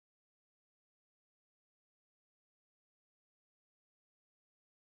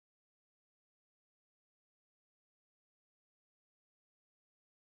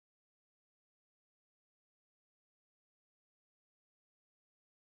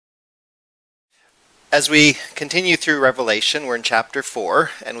As we continue through Revelation, we're in chapter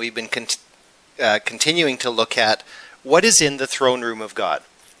 4, and we've been continuing to look at what is in the throne room of God.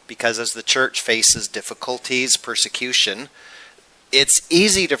 Because as the church faces difficulties, persecution, it's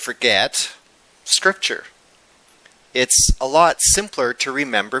easy to forget Scripture. It's a lot simpler to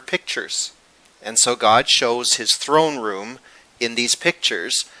remember pictures. And so God shows his throne room in these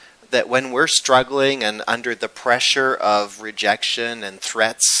pictures, that when we're struggling and under the pressure of rejection and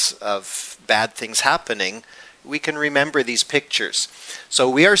threats of bad things happening, we can remember these pictures. So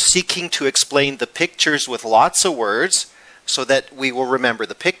we are seeking to explain the pictures with lots of words so that we will remember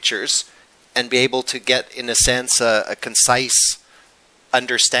the pictures and be able to get, in a sense, a concise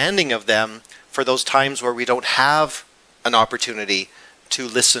understanding of them for those times where we don't have an opportunity to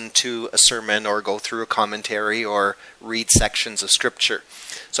listen to a sermon or go through a commentary or read sections of Scripture.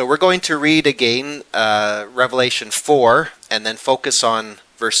 So we're going to read again Revelation 4 and then focus on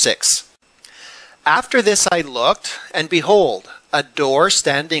verse 6. After this I looked, and behold, a door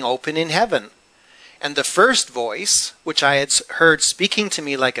standing open in heaven. And the first voice, which I had heard speaking to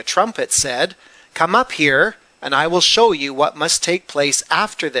me like a trumpet, said, "Come up here, and I will show you what must take place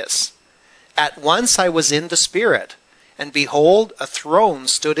after this." At once I was in the Spirit, and behold, a throne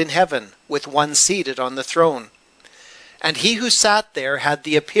stood in heaven, with one seated on the throne. And he who sat there had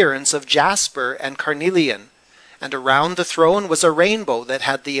the appearance of jasper and carnelian, and around the throne was a rainbow that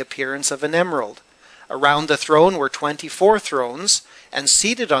had the appearance of an emerald. Around the throne were 24 thrones, and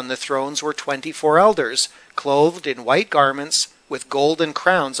seated on the thrones were 24 elders, clothed in white garments, with golden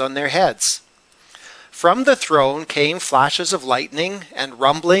crowns on their heads. From the throne came flashes of lightning, and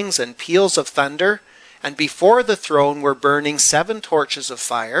rumblings and peals of thunder, and before the throne were burning 7 torches of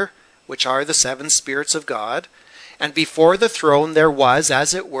fire, which are the 7 spirits of God, and before the throne there was,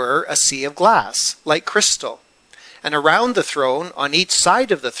 as it were, a sea of glass, like crystal. And around the throne, on each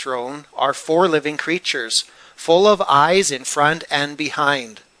side of the throne, are 4 living creatures, full of eyes in front and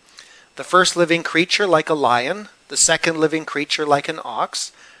behind. The first living creature like a lion, the second living creature like an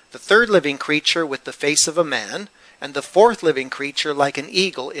ox, the third living creature with the face of a man, and the fourth living creature like an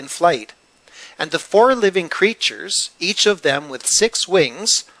eagle in flight. And the 4 living creatures, each of them with 6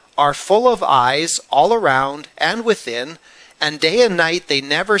 wings, are full of eyes all around and within, and day and night they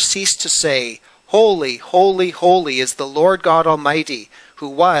never cease to say, "Holy, holy, holy is the Lord God Almighty, who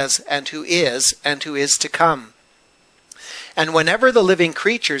was and who is to come." And whenever the living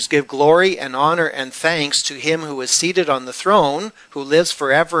creatures give glory and honor and thanks to him who is seated on the throne, who lives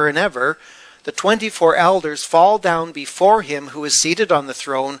forever and ever, the 24 elders fall down before him who is seated on the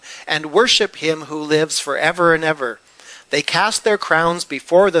throne and worship him who lives forever and ever. They cast their crowns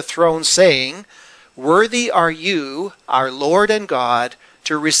before the throne, saying, "Worthy are you, our Lord and God,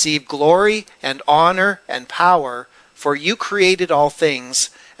 to receive glory and honor and power, for you created all things,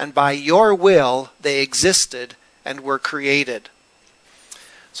 and by your will they existed and were created."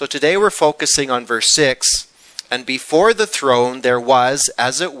 So today we're focusing on verse 6. And before the throne there was,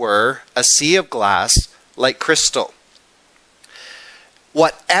 as it were, a sea of glass like crystal.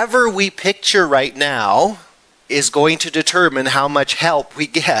 Whatever we picture right now is going to determine how much help we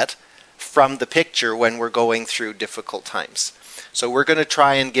get from the picture when we're going through difficult times. So we're going to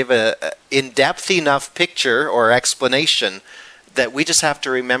try and give an in-depth enough picture or explanation that we just have to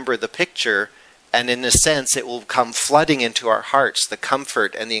remember the picture, and in a sense it will come flooding into our hearts, the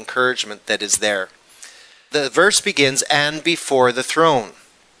comfort and the encouragement that is there. The verse begins, "and before the throne."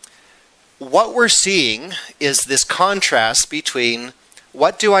 What we're seeing is this contrast between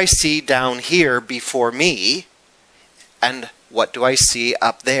what do I see down here before me and what do I see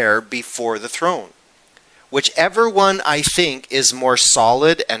up there before the throne. Whichever one I think is more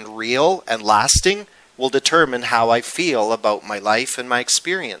solid and real and lasting will determine how I feel about my life and my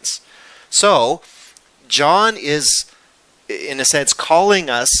experience. So, John is, in a sense, calling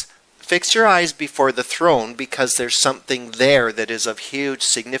us, fix your eyes before the throne because there's something there that is of huge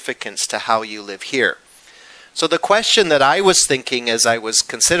significance to how you live here. So the question that I was thinking as I was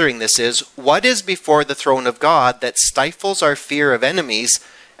considering this is, what is before the throne of God that stifles our fear of enemies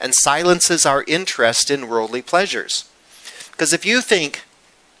and silences our interest in worldly pleasures? Because if you think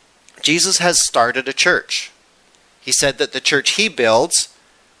Jesus has started a church, he said that the church he builds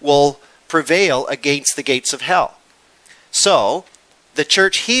will prevail against the gates of hell. So the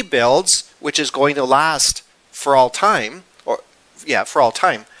church he builds, which is going to last for all time, for all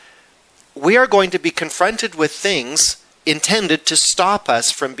time, we are going to be confronted with things intended to stop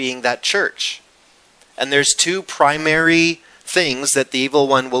us from being that church. And there's 2 primary things that the evil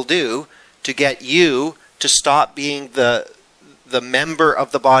one will do to get you to stop being the member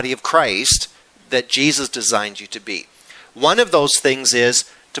of the body of Christ that Jesus designed you to be. One of those things is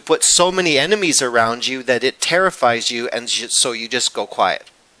to put so many enemies around you that it terrifies you, and so you just go quiet.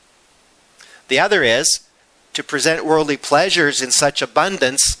 The other is to present worldly pleasures in such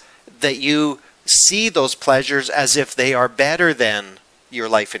abundance that you see those pleasures as if they are better than your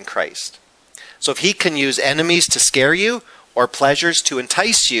life in Christ. So if he can use enemies to scare you or pleasures to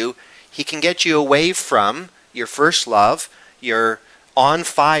entice you, he can get you away from your first love, your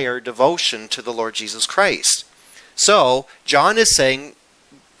on-fire devotion to the Lord Jesus Christ. So John is saying,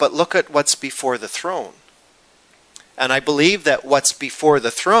 but look at what's before the throne. And I believe that what's before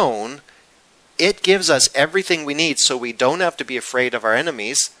the throne, it gives us everything we need so we don't have to be afraid of our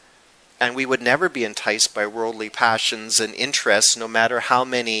enemies, and we would never be enticed by worldly passions and interests, no matter how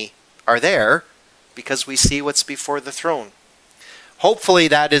many are there, because we see what's before the throne. Hopefully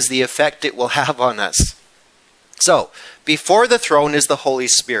that is the effect it will have on us. So, before the throne is the Holy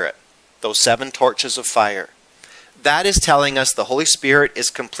Spirit, those 7 torches of fire. That is telling us the Holy Spirit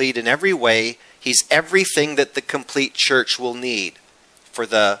is complete in every way. He's everything that the complete church will need for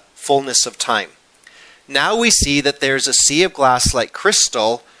the fullness of time. Now we see that there's a sea of glass like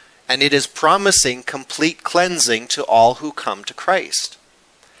crystal, and it is promising complete cleansing to all who come to Christ.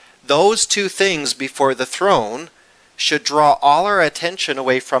 Those 2 things before the throne should draw all our attention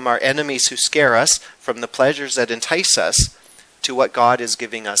away from our enemies who scare us, from the pleasures that entice us, to what God is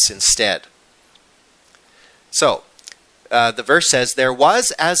giving us instead. So, the verse says, there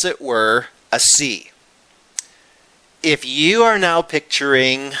was, as it were, a sea. If you are now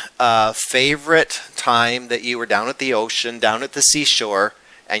picturing a favorite time that you were down at the ocean, down at the seashore,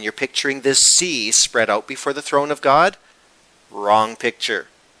 and you're picturing this sea spread out before the throne of God, wrong picture.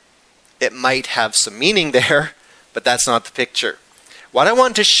 It might have some meaning there, but that's not the picture. What I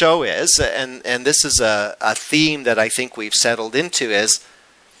want to show is, and this is a theme that I think we've settled into, is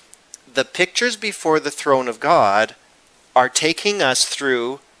the pictures before the throne of God are taking us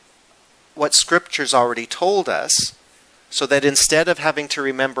through what Scripture's already told us, so that instead of having to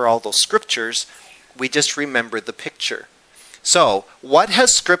remember all those Scriptures, we just remember the picture. So, what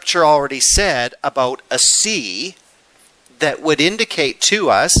has Scripture already said about a sea that would indicate to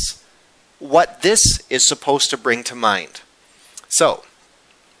us what this is supposed to bring to mind? So,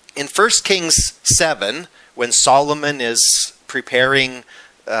 in 1 Kings 7, when Solomon is preparing,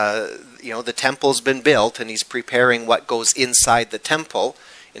 the temple's been built and he's preparing what goes inside the temple,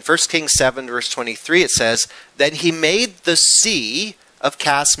 in 1 Kings 7 verse 23 it says, then he made the sea of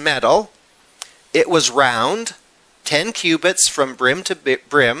cast metal. It was round, 10 cubits from brim to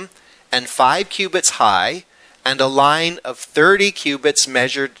brim, and 5 cubits high, and a line of 30 cubits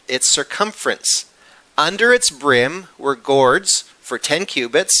measured its circumference. Under its brim were gourds for 10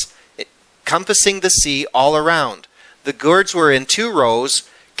 cubits, compassing the sea all around. The gourds were in 2 rows,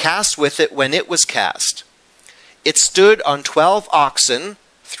 cast with it when it was cast. It stood on 12 oxen,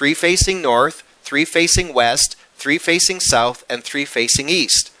 3 facing north, 3 facing west, 3 facing south, and 3 facing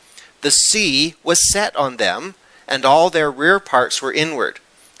east. The sea was set on them, and all their rear parts were inward.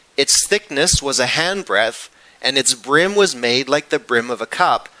 Its thickness was a handbreadth, and its brim was made like the brim of a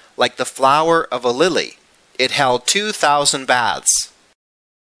cup, like the flower of a lily. It held 2,000 baths.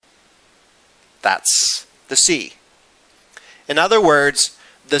 That's the sea. In other words,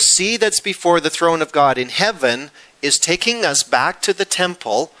 the sea that's before the throne of God in heaven is taking us back to the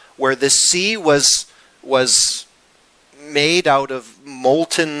temple where the sea was made out of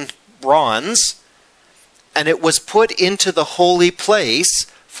molten bronze, and it was put into the holy place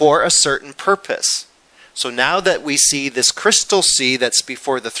for a certain purpose. So now that we see this crystal sea that's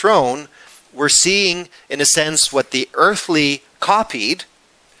before the throne, we're seeing, in a sense, what the earthly copied.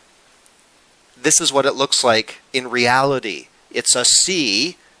 This is what it looks like in reality. It's a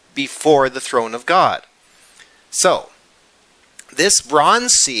sea before the throne of God. So, this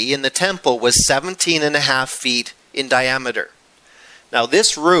bronze sea in the temple was 17.5 feet in diameter. Now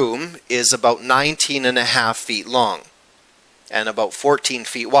this room is about 19.5 feet long and about 14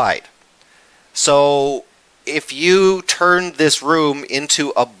 feet wide. So if you turned this room into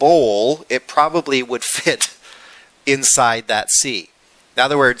a bowl, it probably would fit inside that sea. In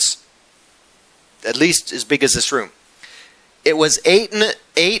other words, at least as big as this room. It was 8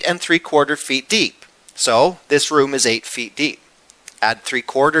 3/4 feet deep. So this room is 8 feet deep. Add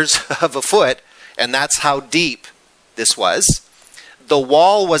 3/4 of a foot, and that's how deep this was. The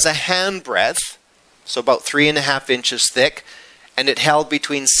wall was a handbreadth, so about 3.5 inches thick, and it held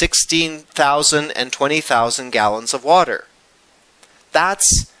between 16,000 and 20,000 gallons of water.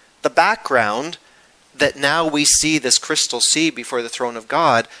 That's the background that now we see this crystal sea before the throne of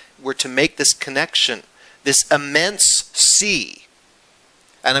God. We're to make this connection, this immense sea.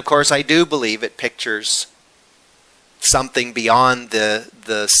 And of course, I do believe it pictures something beyond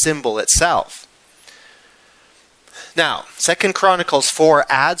the symbol itself. Now, 2 Chronicles 4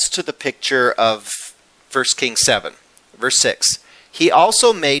 adds to the picture of 1 Kings 7. Verse 6, he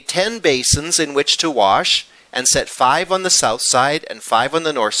also made 10 basins in which to wash, and set 5 on the south side and 5 on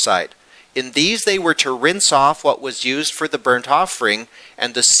the north side. In these they were to rinse off what was used for the burnt offering,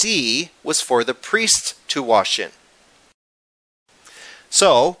 and the sea was for the priests to wash in.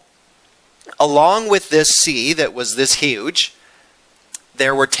 So, along with this sea that was this huge,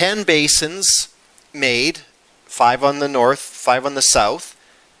 there were 10 basins made, 5 on the north, 5 on the south.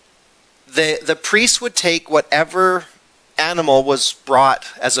 The priest would take whatever animal was brought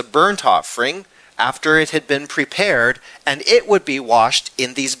as a burnt offering after it had been prepared, and it would be washed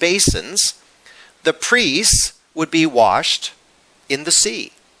in these basins. The priests would be washed in the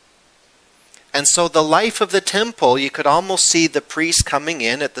sea. And so the life of the temple, you could almost see the priests coming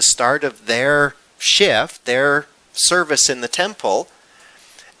in at the start of their shift, their service in the temple,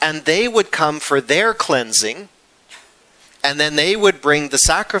 and they would come for their cleansing, and then they would bring the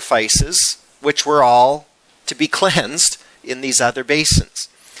sacrifices, which were all to be cleansed in these other basins.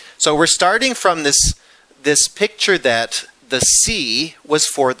 So we're starting from this picture that the sea was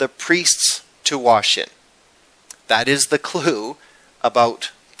for the priests to wash in. That is the clue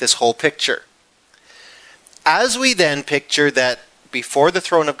about this whole picture. As we then picture that before the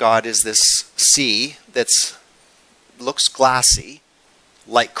throne of God is this sea that looks glassy,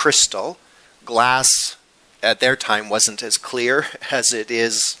 like crystal. Glass at their time wasn't as clear as it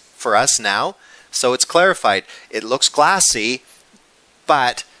is for us now. So it's clarified. It looks glassy,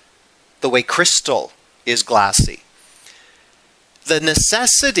 but the way crystal is glassy. The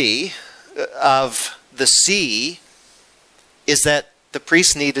necessity of the sea is that the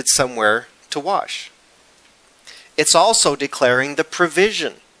priest needed somewhere to wash. It's also declaring the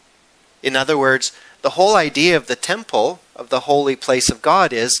provision. In other words, the whole idea of the temple, of the holy place of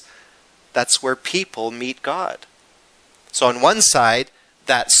God, is that's where people meet God. So on one side,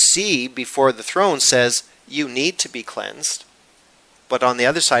 that sea before the throne says, you need to be cleansed. But on the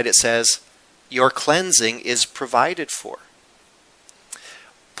other side it says, your cleansing is provided for.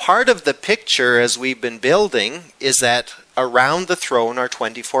 Part of the picture as we've been building is that around the throne are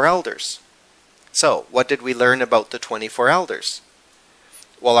 24 elders. So, what did we learn about the 24 elders?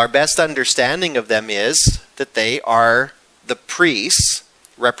 Well, our best understanding of them is that they are the priests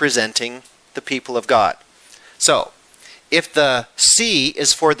representing the people of God. So, if the sea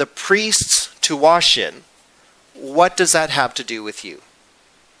is for the priests to wash in, what does that have to do with you?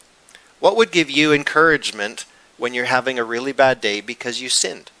 What would give you encouragement when you're having a really bad day because you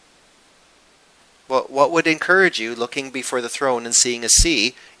sinned? What would encourage you looking before the throne and seeing a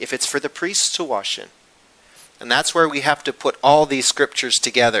sea if it's for the priests to wash in? And that's where we have to put all these scriptures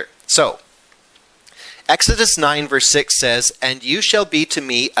together. So, Exodus 9 verse 6 says, and you shall be to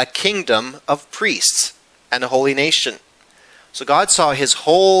me a kingdom of priests and a holy nation. So God saw his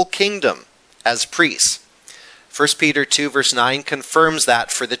whole kingdom as priests. 1 Peter 2 verse 9 confirms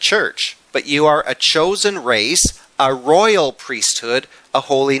that for the church. But you are a chosen race, a royal priesthood, a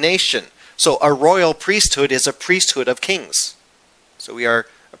holy nation. So a royal priesthood is a priesthood of kings. So we are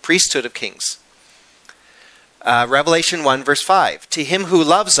a priesthood of kings. Revelation 1 verse 5. To him who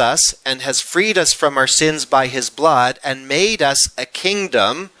loves us and has freed us from our sins by his blood and made us a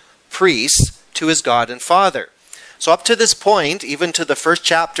kingdom, priests to his God and Father. So up to this point, even to the first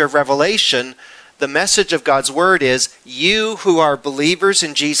chapter of Revelation, the message of God's word is, you who are believers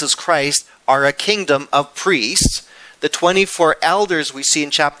in Jesus Christ are a kingdom of priests. The 24 elders we see in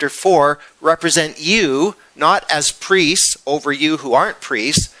chapter 4 represent you, not as priests over you who aren't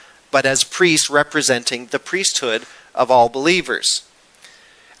priests, but as priests representing the priesthood of all believers.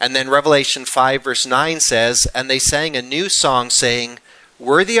 And then Revelation 5 verse 9 says, and they sang a new song saying,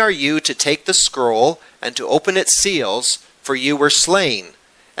 worthy are you to take the scroll and to open its seals, for you were slain.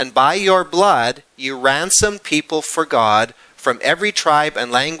 And by your blood you ransomed people for God from every tribe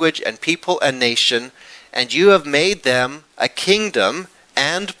and language and people and nation, and you have made them a kingdom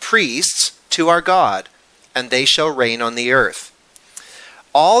and priests to our God, and they shall reign on the earth.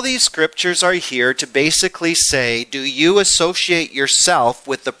 All these scriptures are here to basically say, do you associate yourself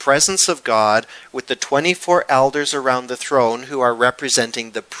with the presence of God, with the 24 elders around the throne who are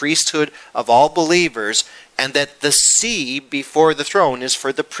representing the priesthood of all believers, and that the sea before the throne is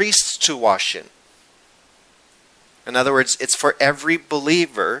for the priests to wash in? In other words, it's for every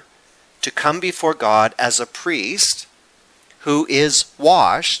believer to come before God as a priest who is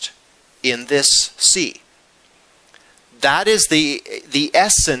washed in this sea. That is the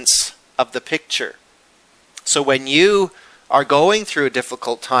essence of the picture. So when you are going through a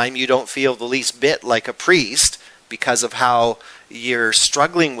difficult time, you don't feel the least bit like a priest because of how you're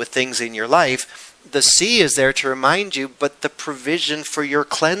struggling with things in your life, the sea is there to remind you, but the provision for your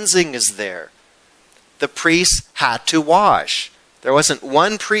cleansing is there. The priests had to wash. There wasn't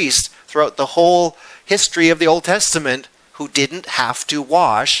one priest throughout the whole history of the Old Testament who didn't have to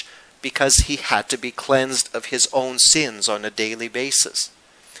wash because he had to be cleansed of his own sins on a daily basis.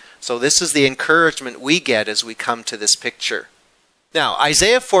 So this is the encouragement we get as we come to this picture. Now,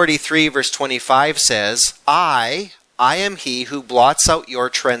 Isaiah 43 verse 25 says, I am he who blots out your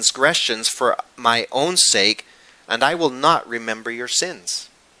transgressions for my own sake, and I will not remember your sins.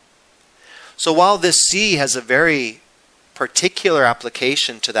 So while this sea has a very particular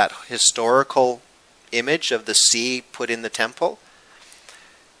application to that historical image of the sea put in the temple,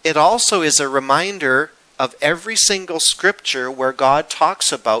 it also is a reminder of every single scripture where God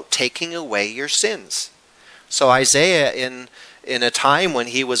talks about taking away your sins. So Isaiah, in a time when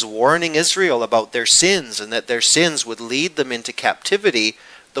he was warning Israel about their sins and that their sins would lead them into captivity,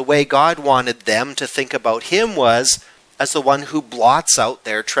 the way God wanted them to think about him was as the one who blots out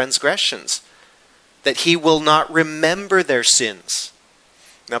their transgressions, that he will not remember their sins.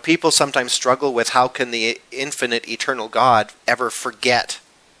 Now, people sometimes struggle with how can the infinite, eternal God ever forget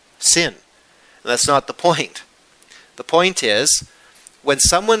sin? And that's not the point. The point is, when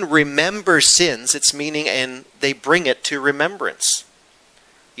someone remembers sins, it's meaning and they bring it to remembrance.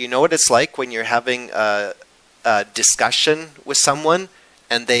 You know what it's like when you're having a discussion with someone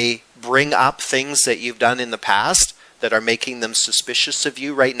and they bring up things that you've done in the past that are making them suspicious of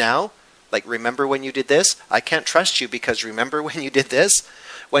you right now? Like, remember when you did this? I can't trust you because remember when you did this?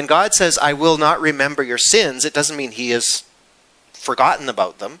 When God says, I will not remember your sins, it doesn't mean he has forgotten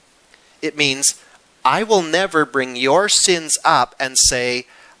about them. It means, I will never bring your sins up and say,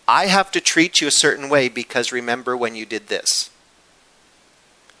 I have to treat you a certain way because remember when you did this.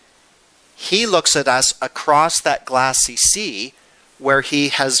 He looks at us across that glassy sea where he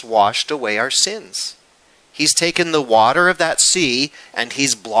has washed away our sins. He's taken the water of that sea and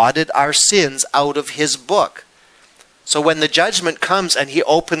he's blotted our sins out of his book. So when the judgment comes and he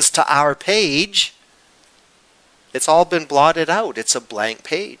opens to our page, it's all been blotted out. It's a blank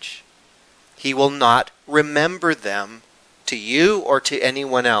page. He will not remember them to you or to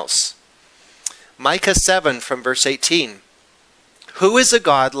anyone else. Micah 7 from verse 18. Who is a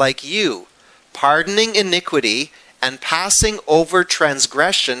God like you, pardoning iniquity and passing over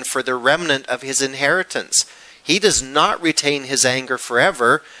transgression for the remnant of his inheritance? He does not retain his anger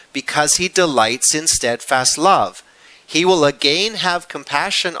forever because he delights in steadfast love. He will again have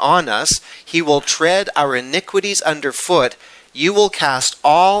compassion on us. He will tread our iniquities underfoot. You will cast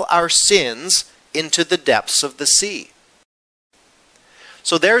all our sins into the depths of the sea.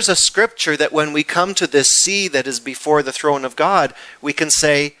 So there's a scripture that when we come to this sea that is before the throne of God, we can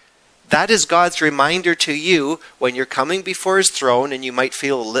say, that is God's reminder to you when you're coming before his throne and you might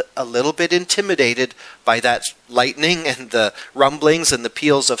feel a little bit intimidated by that lightning and the rumblings and the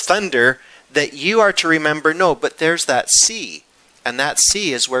peals of thunder, that you are to remember, no, but there's that sea. And that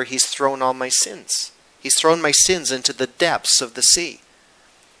sea is where he's thrown all my sins. He's thrown my sins into the depths of the sea.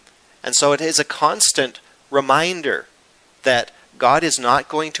 And so it is a constant reminder that God is not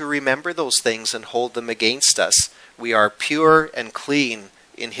going to remember those things and hold them against us. We are pure and clean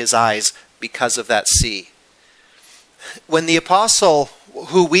in his eyes because of that sea. When the apostle,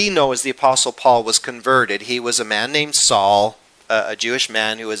 who we know as the Apostle Paul, was converted, he was a man named Saul, a Jewish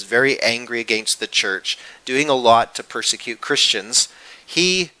man who was very angry against the church, doing a lot to persecute Christians.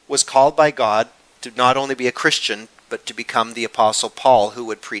 He was called by God to not only be a Christian, but to become the Apostle Paul, who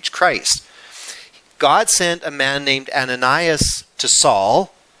would preach Christ. God sent a man named Ananias to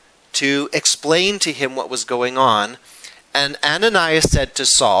Saul to explain to him what was going on. And Ananias said to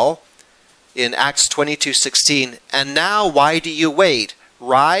Saul in Acts 22:16, "And now why do you wait?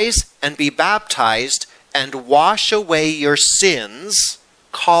 Rise and be baptized and wash away your sins,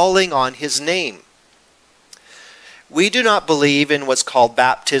 calling on his name." We do not believe in what's called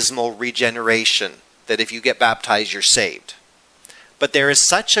baptismal regeneration, that if you get baptized, you're saved. But there is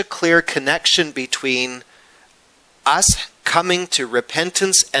such a clear connection between us coming to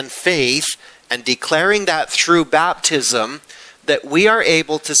repentance and faith and declaring that through baptism, that we are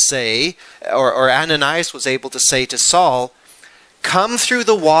able to say, or Ananias was able to say to Saul, come through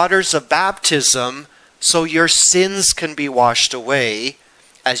the waters of baptism so your sins can be washed away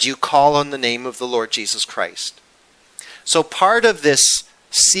as you call on the name of the Lord Jesus Christ. So part of this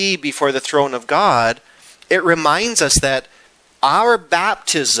sea before the throne of God, it reminds us that our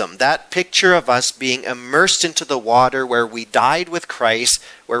baptism, that picture of us being immersed into the water where we died with Christ,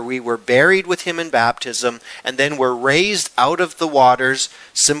 where we were buried with him in baptism, and then were raised out of the waters,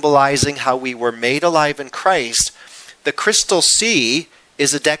 symbolizing how we were made alive in Christ, The crystal sea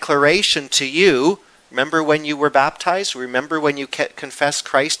is a declaration to you. Remember when you were baptized? Remember when you confessed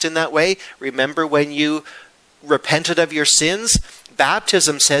Christ in that way? Remember when you repented of your sins?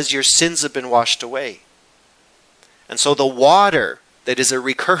 Baptism says your sins have been washed away. And so the water that is a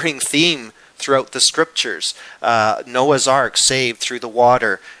recurring theme throughout the scriptures, Noah's ark saved through the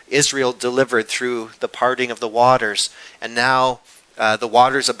water, Israel delivered through the parting of the waters, and now the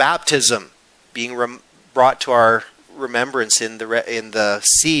waters of baptism being brought to our remembrance in the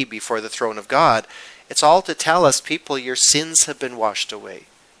sea before the throne of God. It's all to tell us, people, your sins have been washed away.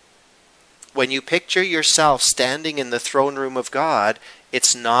 When you picture yourself standing in the throne room of God,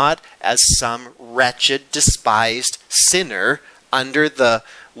 it's not as some wretched, despised sinner under the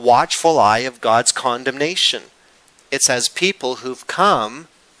watchful eye of God's condemnation. It's as people who've come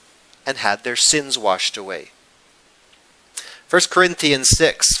and had their sins washed away. 1 Corinthians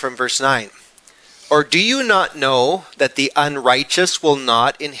 6 from verse 9. Or do you not know that the unrighteous will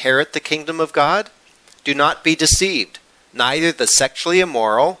not inherit the kingdom of God? Do not be deceived. Neither the sexually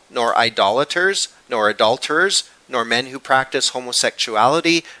immoral, nor idolaters, nor adulterers, nor men who practice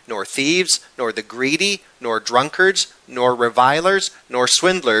homosexuality, nor thieves, nor the greedy, nor drunkards, nor revilers, nor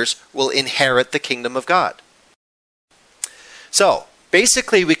swindlers will inherit the kingdom of God. So,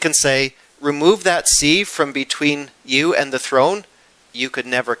 basically we can say, remove that sea from between you and the throne, you could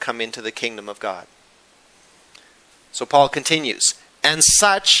never come into the kingdom of God. So Paul continues, and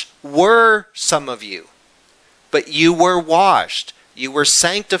such were some of you, but you were washed, you were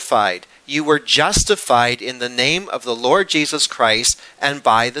sanctified, you were justified in the name of the Lord Jesus Christ and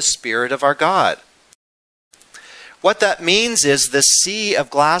by the Spirit of our God. What that means is the sea of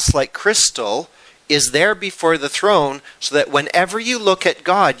glass like crystal is there before the throne so that whenever you look at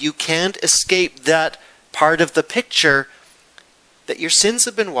God, you can't escape that part of the picture that your sins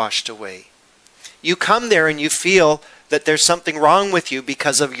have been washed away. You come there and you feel that there's something wrong with you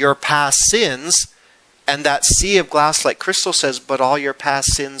because of your past sins, and that sea of glass like crystal says, but all your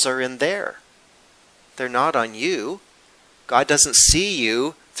past sins are in there. They're not on you. God doesn't see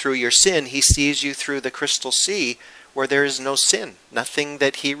you through your sin. He sees you through the crystal sea where there is no sin, nothing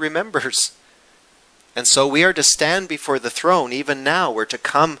that he remembers. And so we are to stand before the throne. Even now, we're to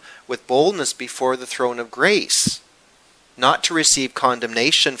come with boldness before the throne of grace, not to receive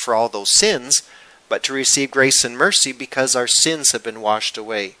condemnation for all those sins, but to receive grace and mercy because our sins have been washed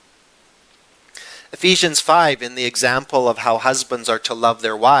away. Ephesians 5, in the example of how husbands are to love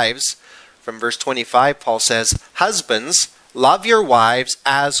their wives, from verse 25, Paul says, husbands, love your wives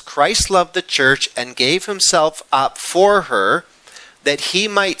as Christ loved the church and gave himself up for her, that he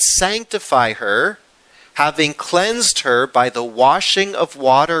might sanctify her, having cleansed her by the washing of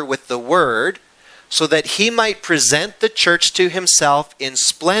water with the word, so that he might present the church to himself in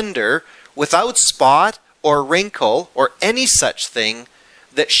splendor, without spot or wrinkle or any such thing,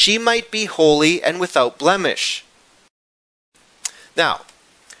 that she might be holy and without blemish. Now,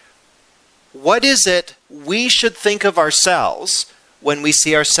 what is it we should think of ourselves when we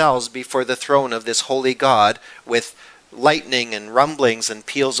see ourselves before the throne of this holy God with lightning and rumblings and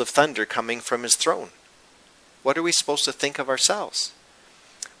peals of thunder coming from his throne? What are we supposed to think of ourselves?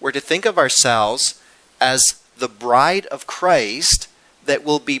 We're to think of ourselves as the bride of Christ that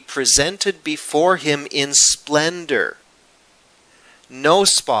will be presented before him in splendor. No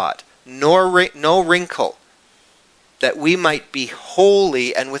spot, no wrinkle, that we might be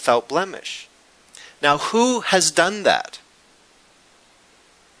holy and without blemish. Now, who has done that?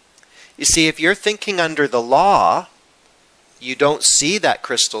 You see, if you're thinking under the law, you don't see that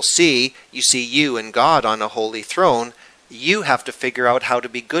crystal sea. You see you and God on a holy throne. You have to figure out how to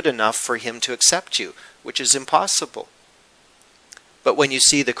be good enough for him to accept you, which is impossible. But when you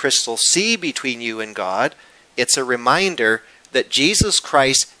see the crystal sea between you and God, it's a reminder that Jesus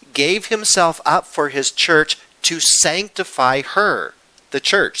Christ gave himself up for his church to sanctify her, the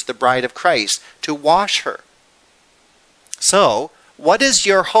church, the bride of Christ, to wash her. So, what is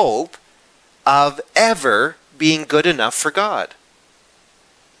your hope of ever being good enough for God?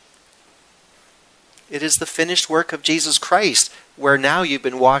 It is the finished work of Jesus Christ, where now you've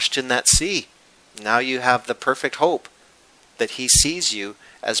been washed in that sea. Now you have the perfect hope that he sees you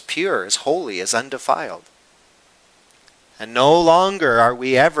as pure, as holy, as undefiled. And no longer are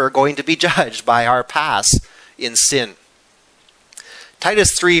we ever going to be judged by our past in sin.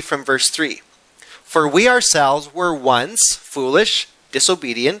 Titus 3 from verse 3. For we ourselves were once foolish,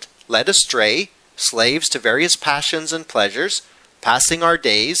 disobedient, led astray, slaves to various passions and pleasures, passing our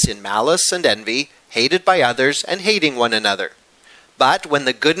days in malice and envy, hated by others and hating one another. But when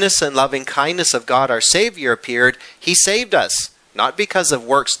the goodness and loving kindness of God our Savior appeared, he saved us, not because of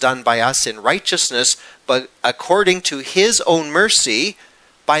works done by us in righteousness, but according to his own mercy,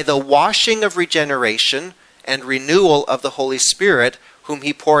 by the washing of regeneration and renewal of the Holy Spirit, whom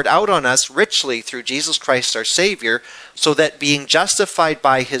he poured out on us richly through Jesus Christ our Savior, so that being justified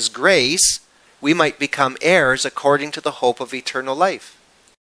by his grace, we might become heirs according to the hope of eternal life.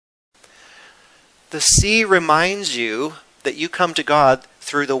 The sea reminds you that you come to God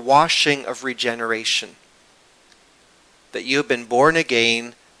through the washing of regeneration. That you have been born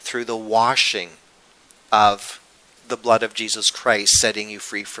again through the washing of the blood of Jesus Christ, setting you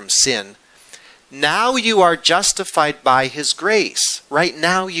free from sin. Now you are justified by his grace. Right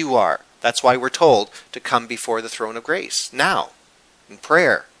now you are. That's why we're told to come before the throne of grace. Now, in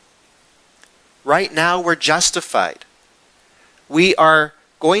prayer. Right now we're justified. We are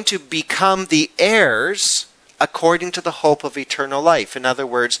going to become the heirs according to the hope of eternal life. In other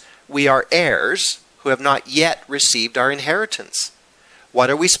words, we are heirs who have not yet received our inheritance. What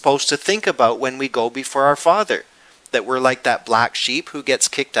are we supposed to think about when we go before our Father? That we're like that black sheep who gets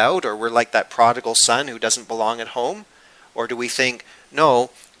kicked out, or we're like that prodigal son who doesn't belong at home? Or do we think,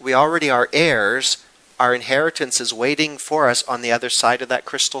 no, we already are heirs, our inheritance is waiting for us on the other side of that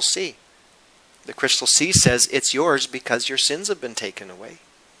crystal sea? The crystal sea says it's yours because your sins have been taken away.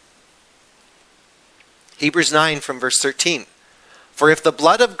 Hebrews 9 from verse 13. For if the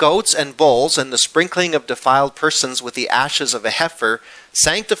blood of goats and bulls and the sprinkling of defiled persons with the ashes of a heifer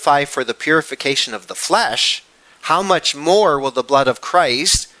sanctify for the purification of the flesh, how much more will the blood of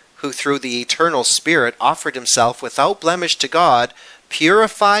Christ, who through the eternal Spirit offered himself without blemish to God,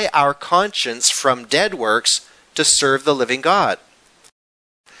 purify our conscience from dead works to serve the living God?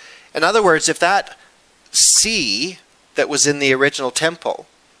 In other words, if that sea that was in the original temple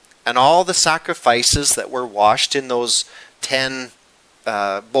and all the sacrifices that were washed in those 10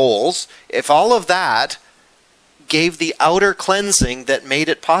 bowls, if all of that gave the outer cleansing that made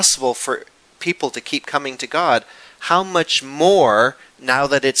it possible for people to keep coming to God, how much more, now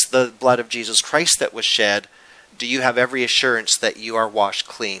that it's the blood of Jesus Christ that was shed, do you have every assurance that you are washed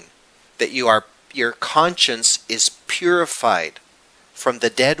clean, that your conscience is purified from the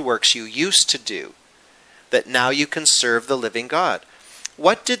dead works you used to do, that now you can serve the living God?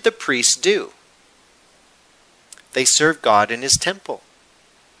 What did the priests do? They served God in his temple.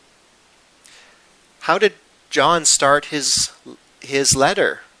 How did John start his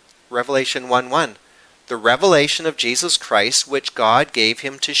letter? Revelation 1:1. The revelation of Jesus Christ, which God gave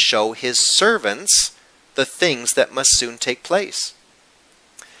him to show his servants the things that must soon take place.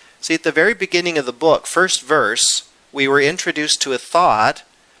 See, at the very beginning of the book, first verse, we were introduced to a thought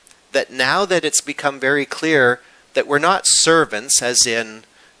that now that it's become very clear that we're not servants, as in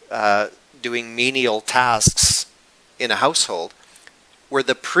doing menial tasks in a household, we're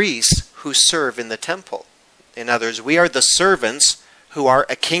the priests who serve in the temple. In other words, we are the servants who are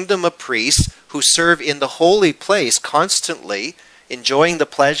a kingdom of priests who serve in the holy place constantly, enjoying the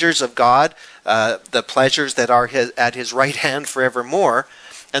pleasures of God, the pleasures that are at his right hand forevermore.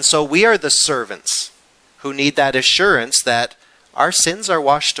 And so we are the servants who need that assurance that our sins are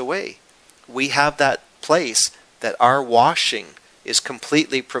washed away. We have that place that our washing is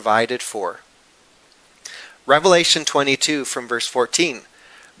completely provided for. Revelation 22 from verse 14.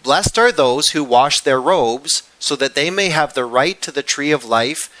 Blessed are those who wash their robes, so that they may have the right to the tree of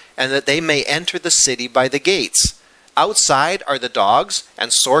life, and that they may enter the city by the gates. Outside are the dogs,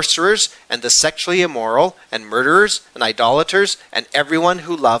 and sorcerers, and the sexually immoral, and murderers, and idolaters, and everyone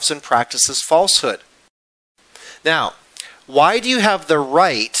who loves and practices falsehood. Now, why do you have the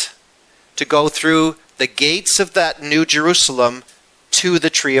right to go through the gates of that New Jerusalem to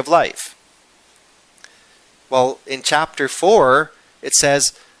the tree of life? Well, in chapter 4, it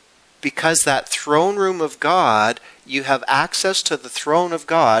says, because that throne room of God, you have access to the throne of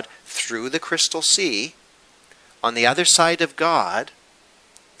God through the crystal sea. On the other side of God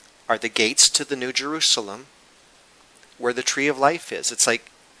are the gates to the New Jerusalem, where the tree of life is. It's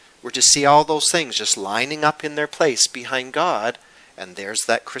like we're to see all those things just lining up in their place behind God, and there's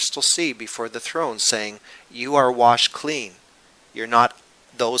that crystal sea before the throne saying, you are washed clean. You're not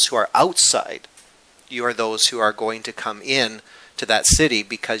those who are outside. You are those who are going to come in to that city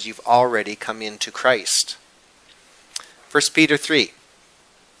because you've already come into Christ. 1 Peter 3,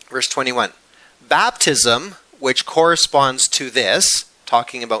 verse 21. Baptism, which corresponds to this,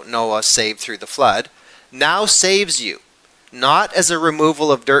 talking about Noah saved through the flood, now saves you, not as a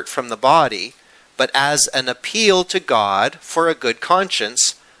removal of dirt from the body, but as an appeal to God for a good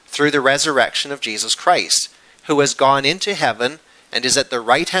conscience through the resurrection of Jesus Christ, who has gone into heaven and is at the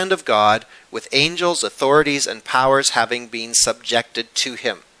right hand of God, with angels, authorities, and powers having been subjected to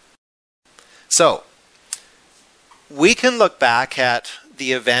him. So, we can look back at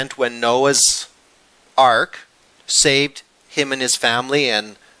the event when Noah's ark saved him and his family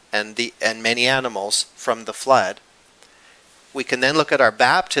and many animals from the flood. We can then look at our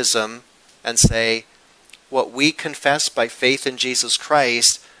baptism and say, what we confess by faith in Jesus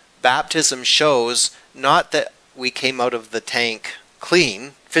Christ, baptism shows not that we came out of the tank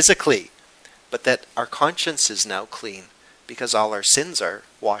clean physically, but that our conscience is now clean because all our sins are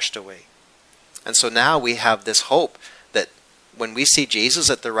washed away. And so now we have this hope that when we see Jesus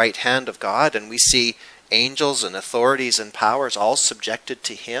at the right hand of God and we see angels and authorities and powers all subjected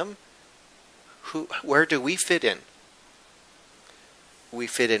to him, where do we fit in? We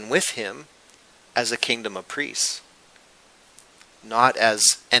fit in with him as a kingdom of priests, not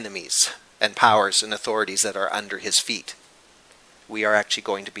as enemies and powers and authorities that are under his feet. We are actually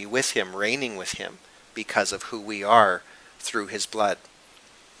going to be with him, reigning with him, because of who we are through his blood.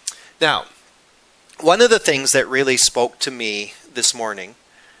 Now, one of the things that really spoke to me this morning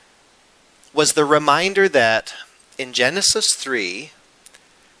was the reminder that in Genesis 3,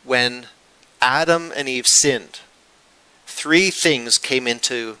 when Adam and Eve sinned, 3 things came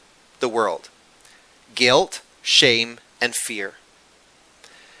into the world: guilt, shame, and fear.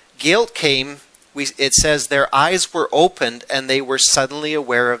 Guilt came, it says their eyes were opened and they were suddenly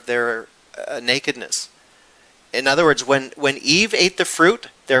aware of their nakedness. In other words, when Eve ate the fruit,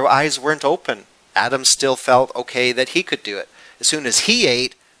 their eyes weren't open. Adam still felt okay that he could do it. As soon as he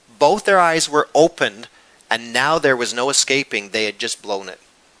ate, both their eyes were opened, and now there was no escaping. They had just blown it.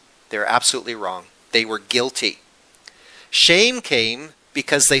 They were absolutely wrong. They were guilty. Shame came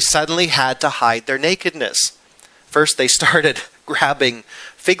because they suddenly had to hide their nakedness. First, they started grabbing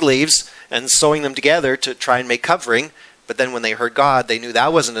fig leaves and sewing them together to try and make covering. But then when they heard God, they knew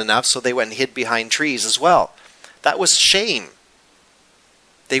that wasn't enough, so they went and hid behind trees as well. That was shame.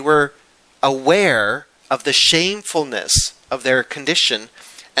 They were aware of the shamefulness of their condition.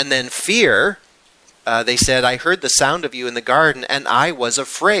 And then fear, they said, I heard the sound of you in the garden, and I was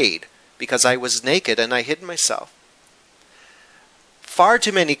afraid because I was naked and I hid myself. Far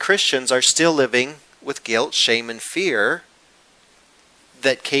too many Christians are still living with guilt, shame, and fear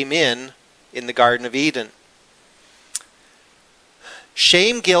that came in the Garden of Eden.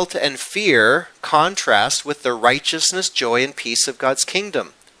 Shame, guilt, and fear contrast with the righteousness, joy, and peace of God's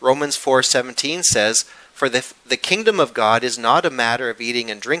kingdom. Romans 4:17 says, for the kingdom of God is not a matter of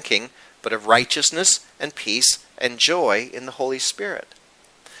eating and drinking, but of righteousness and peace and joy in the Holy Spirit.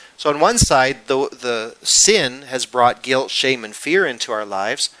 So on one side, the sin has brought guilt, shame, and fear into our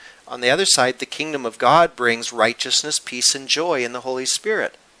lives. On the other side, the kingdom of God brings righteousness, peace, and joy in the Holy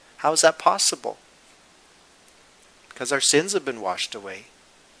Spirit. How is that possible? Because our sins have been washed away.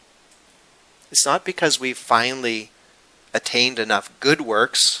 It's not because we've finally attained enough good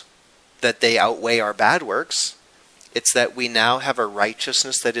works that they outweigh our bad works. It's that we now have a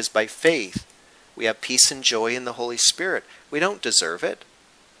righteousness that is by faith. We have peace and joy in the Holy Spirit. We don't deserve it,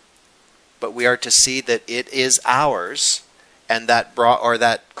 but we are to see that it is ours, and that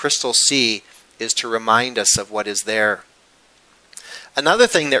crystal sea is to remind us of what is there. Another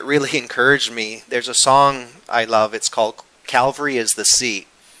thing that really encouraged me, there's a song I love, it's called Calvary is the Sea.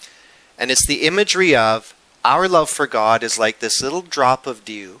 And it's the imagery of our love for God is like this little drop of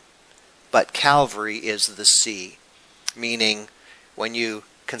dew, but Calvary is the sea. Meaning, when you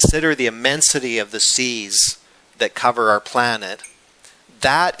consider the immensity of the seas that cover our planet,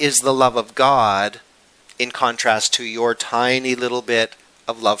 that is the love of God in contrast to your tiny little bit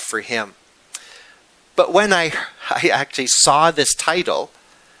of love for him. But when I actually saw this title,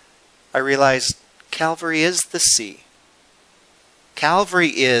 I realized Calvary is the sea. Calvary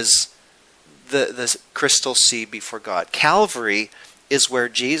is the crystal sea before God. Calvary is where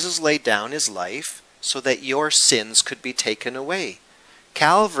Jesus laid down his life so that your sins could be taken away.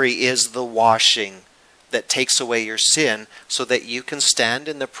 Calvary is the washing that takes away your sin so that you can stand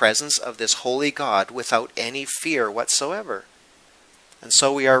in the presence of this holy God without any fear whatsoever. And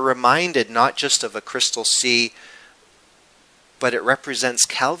so we are reminded not just of a crystal sea, but it represents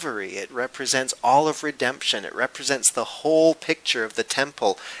Calvary. It represents all of redemption. It represents the whole picture of the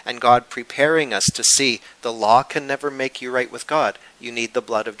temple and God preparing us to see the law can never make you right with God. You need the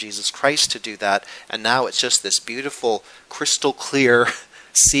blood of Jesus Christ to do that. And now it's just this beautiful, crystal clear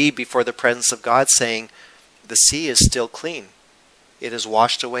sea before the presence of God saying, the sea is still clean. It has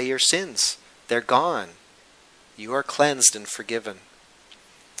washed away your sins. They're gone. You are cleansed and forgiven.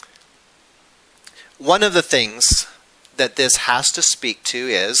 One of the things that this has to speak to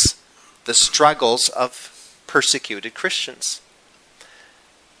is the struggles of persecuted Christians.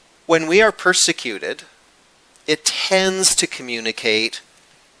 When we are persecuted, it tends to communicate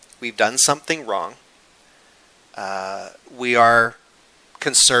we've done something wrong. We are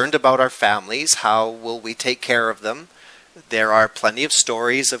concerned about our families. How will we take care of them? There are plenty of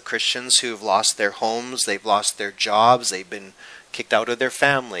stories of Christians who've lost their homes, they've lost their jobs, they've been kicked out of their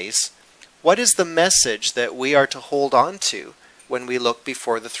families. What is the message that we are to hold on to when we look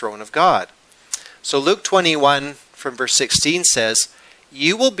before the throne of God? So Luke 21 from verse 16 says,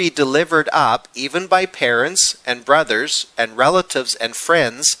 "You will be delivered up even by parents and brothers and relatives and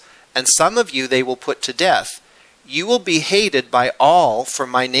friends, and some of you they will put to death. You will be hated by all for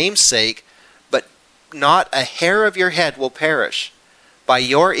my name's sake, but not a hair of your head will perish. By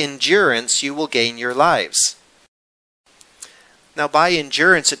your endurance you will gain your lives." Now, by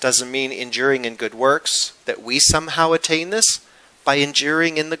endurance, it doesn't mean enduring in good works, that we somehow attain this, by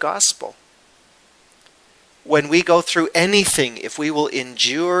enduring in the gospel. When we go through anything, if we will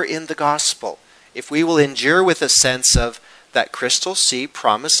endure in the gospel, if we will endure with a sense of that crystal sea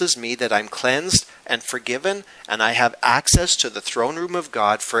promises me that I'm cleansed and forgiven, and I have access to the throne room of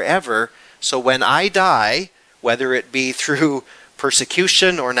God forever, so when I die, whether it be through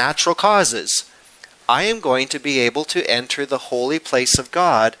persecution or natural causes, I am going to be able to enter the holy place of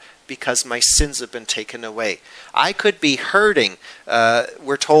God because my sins have been taken away. I could be hurting.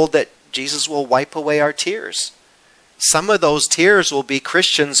 We're told that Jesus will wipe away our tears. Some of those tears will be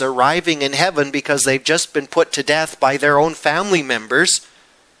Christians arriving in heaven because they've just been put to death by their own family members,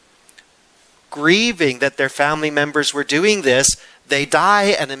 grieving that their family members were doing this. They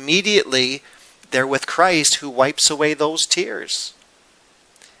die and immediately they're with Christ who wipes away those tears.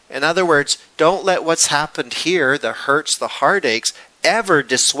 In other words, don't let what's happened here, the hurts, the heartaches, ever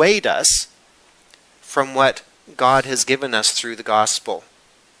dissuade us from what God has given us through the gospel.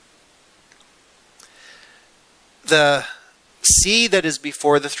 The sea that is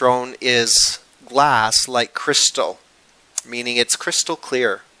before the throne is glass like crystal, meaning it's crystal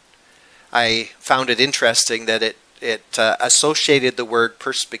clear. I found it interesting that it associated the word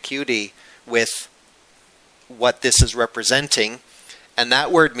perspicuity with what this is representing. And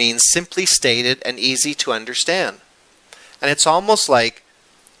that word means simply stated and easy to understand. And it's almost like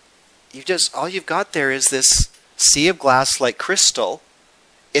all you've got there is this sea of glass like crystal.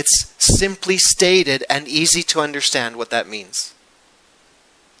 It's simply stated and easy to understand what that means.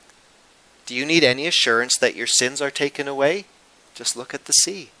 Do you need any assurance that your sins are taken away? Just look at the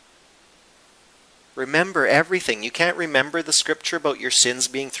sea. Remember everything. You can't remember the scripture about your sins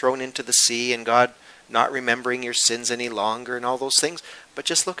being thrown into the sea and God not remembering your sins any longer and all those things. But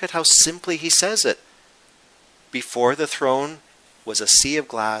just look at how simply he says it. Before the throne was a sea of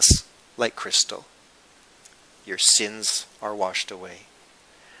glass like crystal. Your sins are washed away.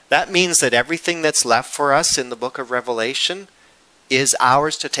 That means that everything that's left for us in the book of Revelation is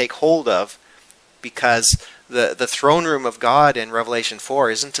ours to take hold of, because the throne room of God in Revelation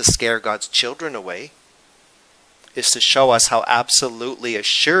 4 isn't to scare God's children away. It's to show us how absolutely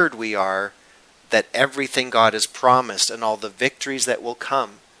assured we are that everything God has promised and all the victories that will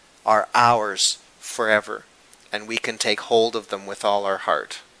come are ours forever, and we can take hold of them with all our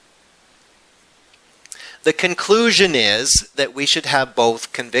heart. The conclusion is that we should have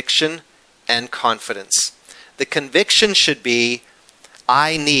both conviction and confidence. The conviction should be,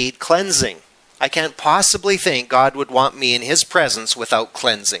 I need cleansing. I can't possibly think God would want me in his presence without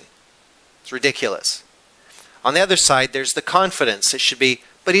cleansing. It's ridiculous. On the other side, there's the confidence. It should be,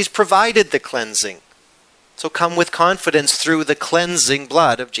 but he's provided the cleansing. So come with confidence through the cleansing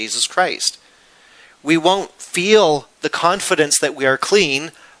blood of Jesus Christ. We won't feel the confidence that we are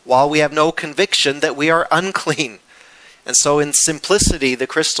clean while we have no conviction that we are unclean. And so in simplicity, the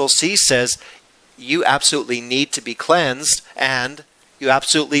crystal sea says, you absolutely need to be cleansed, and you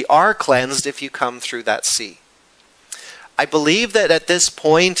absolutely are cleansed if you come through that sea. I believe that at this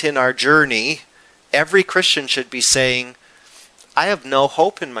point in our journey, every Christian should be saying, I have no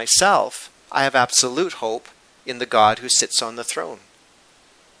hope in myself. I have absolute hope in the God who sits on the throne.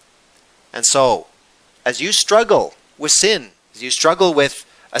 And so, as you struggle with sin, as you struggle with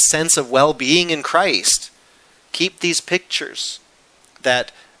a sense of well-being in Christ, keep these pictures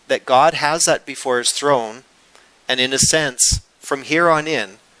that God has that before his throne, and in a sense, from here on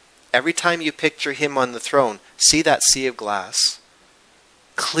in, every time you picture him on the throne, see that sea of glass,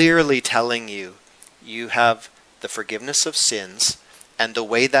 clearly telling you, you have the forgiveness of sins, and the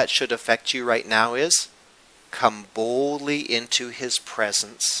way that should affect you right now is, come boldly into his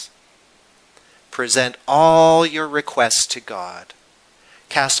presence. Present all your requests to God.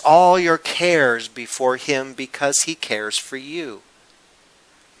 Cast all your cares before him because he cares for you.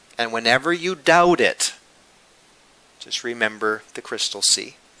 And whenever you doubt it, just remember the crystal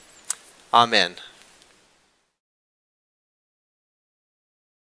sea. Amen.